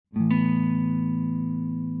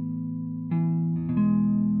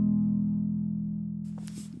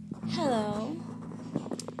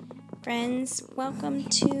friends. Welcome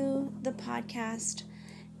to the podcast.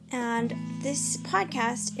 And this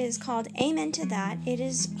podcast is called Amen to That. It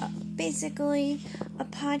is basically a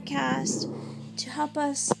podcast to help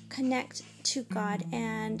us connect to God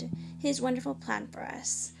and His wonderful plan for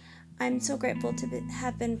us. I'm so grateful to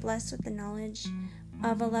have been blessed with the knowledge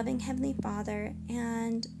of a loving Heavenly Father,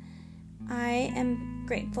 and I am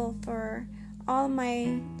grateful for all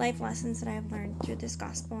my life lessons that I've learned through this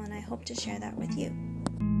gospel, and I hope to share that with you.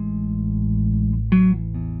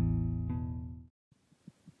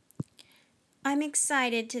 I'm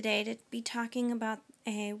excited today to be talking about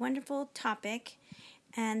a wonderful topic,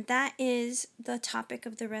 and that is the topic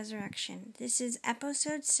of the resurrection. This is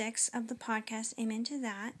episode 6 of the podcast, Amen to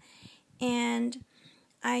That, and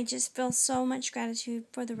I just feel so much gratitude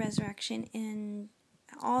for the resurrection and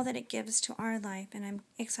all that it gives to our life, and I'm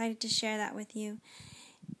excited to share that with you.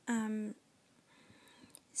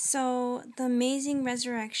 So the amazing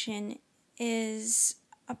resurrection is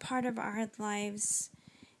a part of our lives,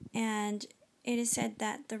 and it is said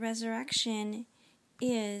that the resurrection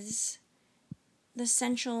is the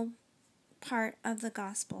central part of the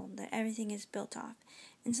gospel, that everything is built off.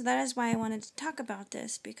 And so that is why I wanted to talk about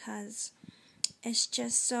this, because it's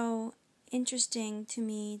just so interesting to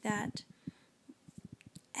me that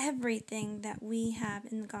everything that we have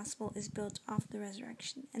in the gospel is built off the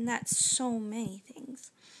resurrection. And that's so many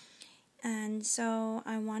things. And so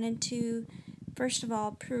I wanted to, first of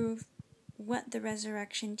all, prove what the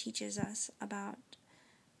resurrection teaches us about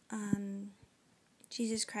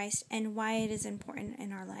Jesus Christ and why it is important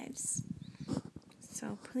in our lives.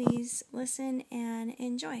 So please listen and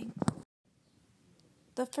enjoy.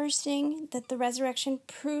 The first thing that the resurrection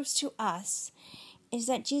proves to us is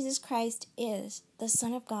that Jesus Christ is the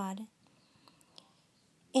Son of God.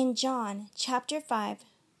 In John chapter 5,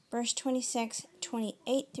 verse 26,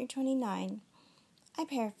 28 through 29, I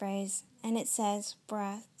paraphrase, and it says, "For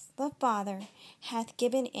as the Father hath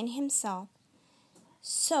given in himself,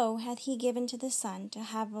 so hath he given to the Son to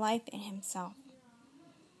have life in himself.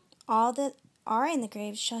 All that are in the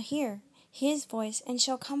graves shall hear his voice, and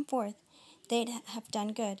shall come forth, they that have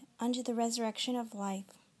done good, unto the resurrection of life."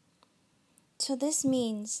 So this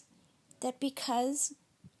means that because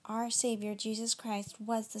our Savior, Jesus Christ,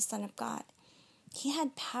 was the Son of God, he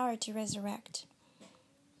had power to resurrect.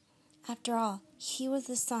 After all, he was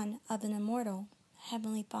the Son of an immortal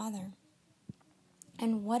Heavenly Father.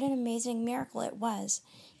 And what an amazing miracle it was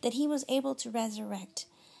that he was able to resurrect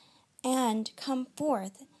and come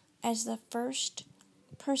forth as the first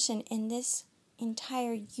person in this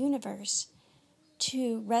entire universe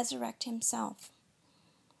to resurrect himself.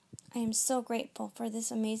 I am so grateful for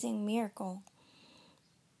this amazing miracle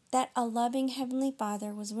that a loving Heavenly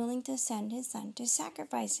Father was willing to send his Son to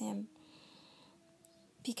sacrifice him,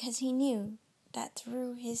 because he knew that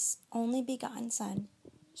through his only begotten Son,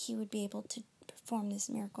 he would be able to perform this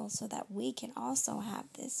miracle so that we can also have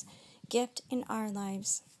this gift in our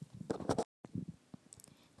lives.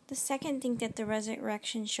 The second thing that the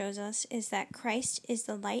resurrection shows us is that Christ is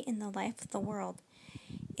the light and the life of the world.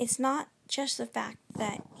 It's not just the fact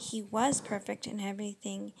that he was perfect in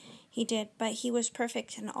everything he did, but he was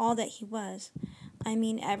perfect in all that he was. I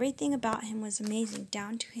mean, everything about him was amazing,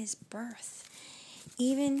 down to his birth.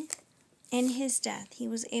 Even in his death, he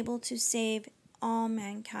was able to save all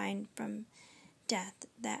mankind from death,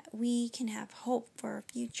 that we can have hope for a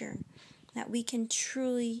future, that we can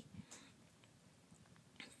truly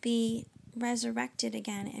be resurrected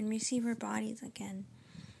again and receive our bodies again.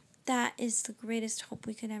 That is the greatest hope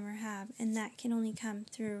we could ever have, and that can only come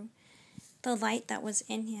through the light that was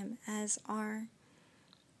in him as our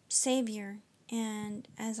Savior and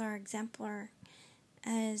as our exemplar,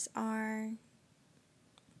 as our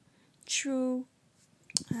true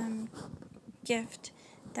gift,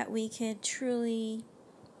 that we could truly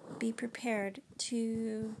be prepared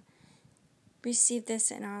to receive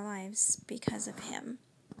this in our lives because of him,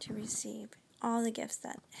 to receive all the gifts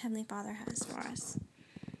that Heavenly Father has for us.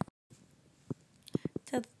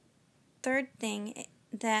 The third thing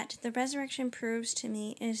that the resurrection proves to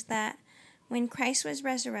me is that when Christ was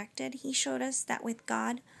resurrected, he showed us that with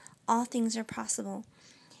God, all things are possible.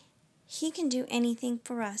 He can do anything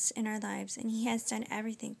for us in our lives, and he has done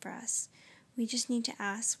everything for us. We just need to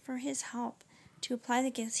ask for his help to apply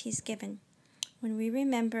the gifts he's given. When we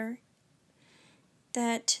remember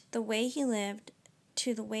that the way he lived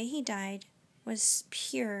to the way he died was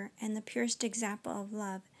pure and the purest example of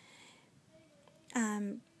love,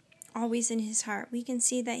 always in his heart, we can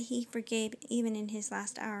see that he forgave even in his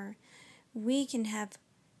last hour. We can have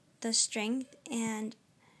the strength and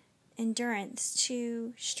endurance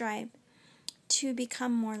to strive to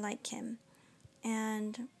become more like him.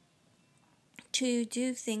 And to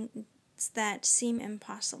do things that seem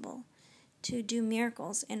impossible, to do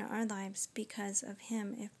miracles in our lives because of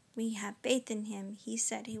Him. If we have faith in Him, He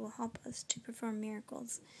said He will help us to perform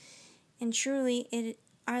miracles. And truly,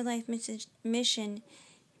 our life mission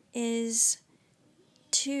is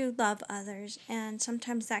to love others, and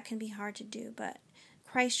sometimes that can be hard to do, but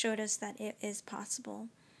Christ showed us that it is possible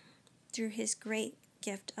through His great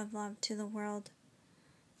gift of love to the world.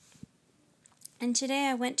 And today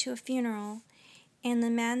I went to a funeral, and the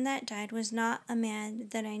man that died was not a man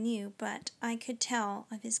that I knew, but I could tell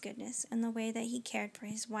of his goodness and the way that he cared for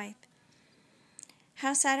his wife.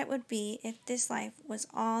 How sad it would be if this life was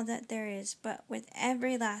all that there is, but with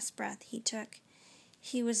every last breath he took,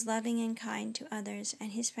 he was loving and kind to others,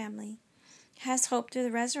 and his family has hope through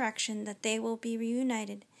the resurrection that they will be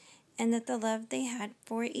reunited, and that the love they had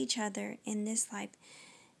for each other in this life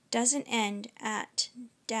doesn't end at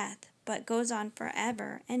death, but goes on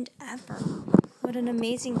forever and ever. What an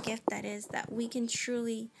amazing gift that is, that we can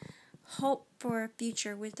truly hope for a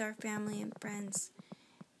future with our family and friends.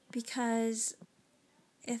 Because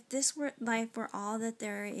if this life were all that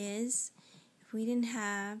there is, if we didn't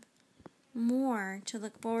have more to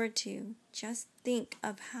look forward to, just think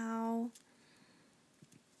of how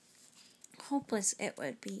hopeless it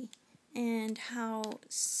would be and how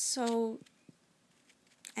so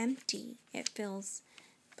empty it feels.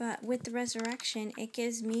 But with the resurrection, it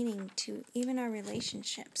gives meaning to even our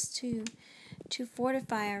relationships, to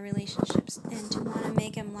fortify our relationships and to want to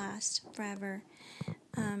make them last forever.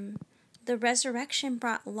 The resurrection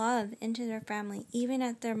brought love into their family, even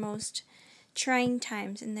at their most trying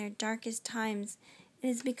times, in their darkest times. It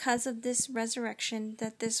is because of this resurrection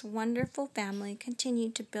that this wonderful family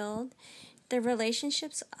continued to build their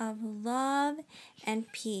relationships of love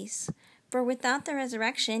and peace. For without the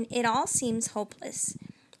resurrection, it all seems hopeless.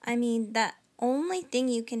 I mean, the only thing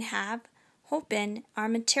you can have hope in are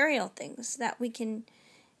material things that we can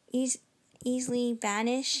easily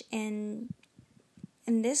vanish in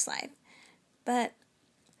this life. But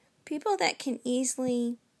people that can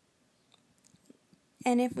easily,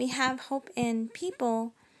 and if we have hope in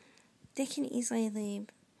people, they can easily leave.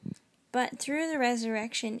 But through the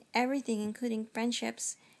resurrection, everything, including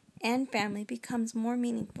friendships and family, becomes more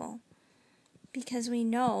meaningful, because we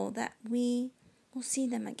know that we will see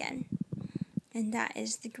them again. And that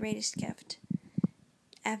is the greatest gift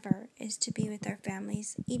ever, is to be with our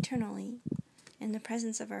families eternally in the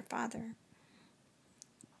presence of our Father.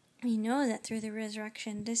 We know that through the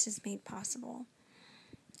resurrection, this is made possible.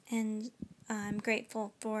 And I'm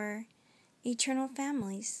grateful for eternal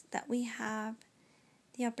families, that we have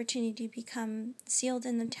the opportunity to become sealed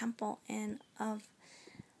in the temple and of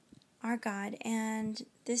our God. And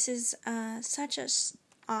this is such an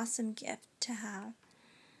awesome gift to have.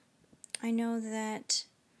 I know that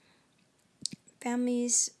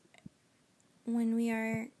families, when we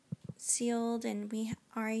are sealed and we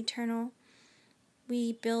are eternal,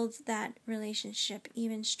 we build that relationship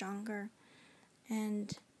even stronger,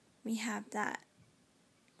 and we have that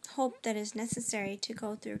hope that is necessary to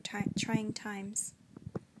go through trying times.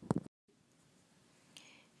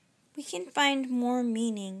 We can find more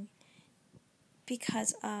meaning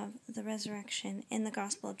because of the resurrection in the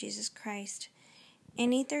gospel of Jesus Christ.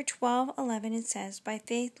 In Ether 12:11 it says, "By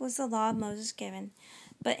faith was the law of Moses given,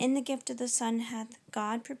 but in the gift of the Son hath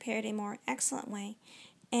God prepared a more excellent way,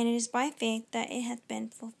 and it is by faith that it hath been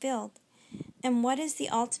fulfilled." And what is the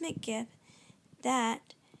ultimate gift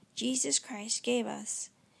that Jesus Christ gave us?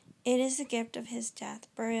 It is the gift of His death,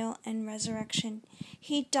 burial, and resurrection.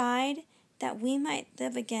 He died that we might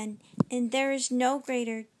live again, and there is no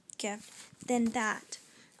greater gift than that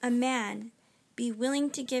a man be willing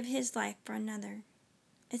to give his life for another.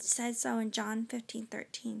 It says so in John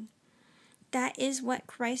 15:13. That is what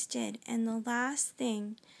Christ did, and the last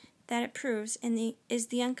thing that it proves is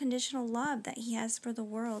the unconditional love that He has for the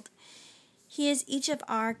world. He is each of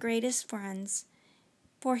our greatest friends,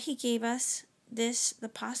 for He gave us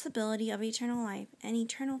the possibility of eternal life and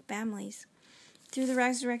eternal families. Through the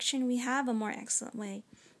resurrection, we have a more excellent way.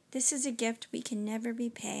 This is a gift we can never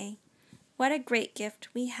repay. What a great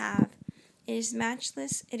gift we have. It is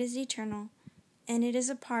matchless, it is eternal, and it is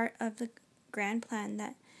a part of the grand plan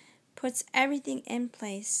that puts everything in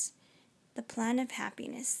place, the plan of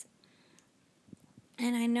happiness.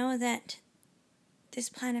 And I know that this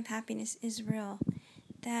plan of happiness is real,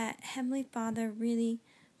 that Heavenly Father really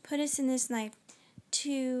put us in this life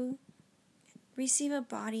to receive a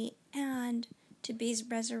body and to be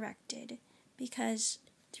resurrected, because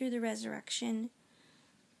through the resurrection,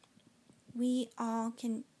 we all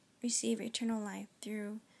can receive eternal life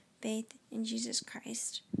through faith in Jesus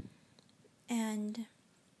Christ. And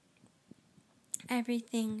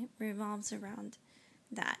everything revolves around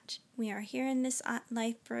that. We are here in this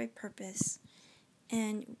life for a purpose,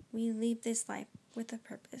 and we leave this life with a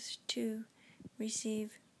purpose to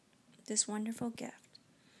receive this wonderful gift.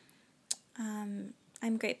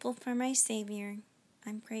 I'm grateful for my Savior.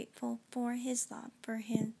 I'm grateful for His love, for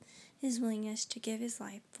His willingness to give His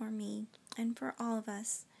life for me and for all of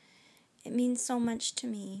us. It means so much to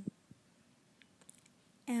me.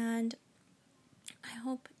 And I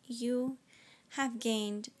hope you have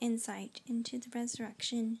gained insight into the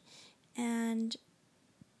resurrection, and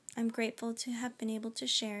I'm grateful to have been able to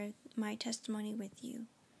share my testimony with you.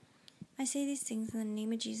 I say these things in the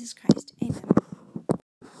name of Jesus Christ. Amen.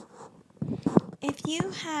 If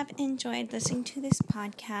you have enjoyed listening to this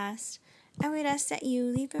podcast, I would ask that you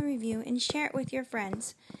leave a review and share it with your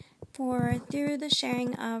friends. For through the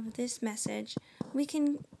sharing of this message, we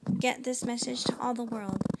can get this message to all the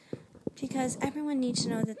world. Because everyone needs to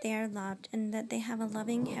know that they are loved and that they have a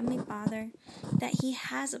loving Heavenly Father, that He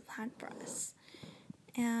has a plan for us.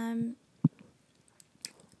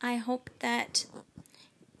 I hope that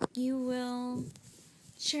you will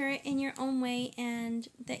share it in your own way, and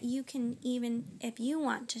that you can, even if you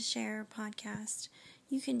want to share a podcast,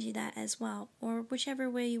 you can do that as well, or whichever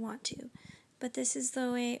way you want to. But this is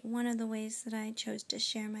one of the ways that I chose to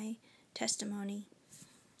share my testimony.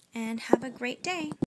 And have a great day.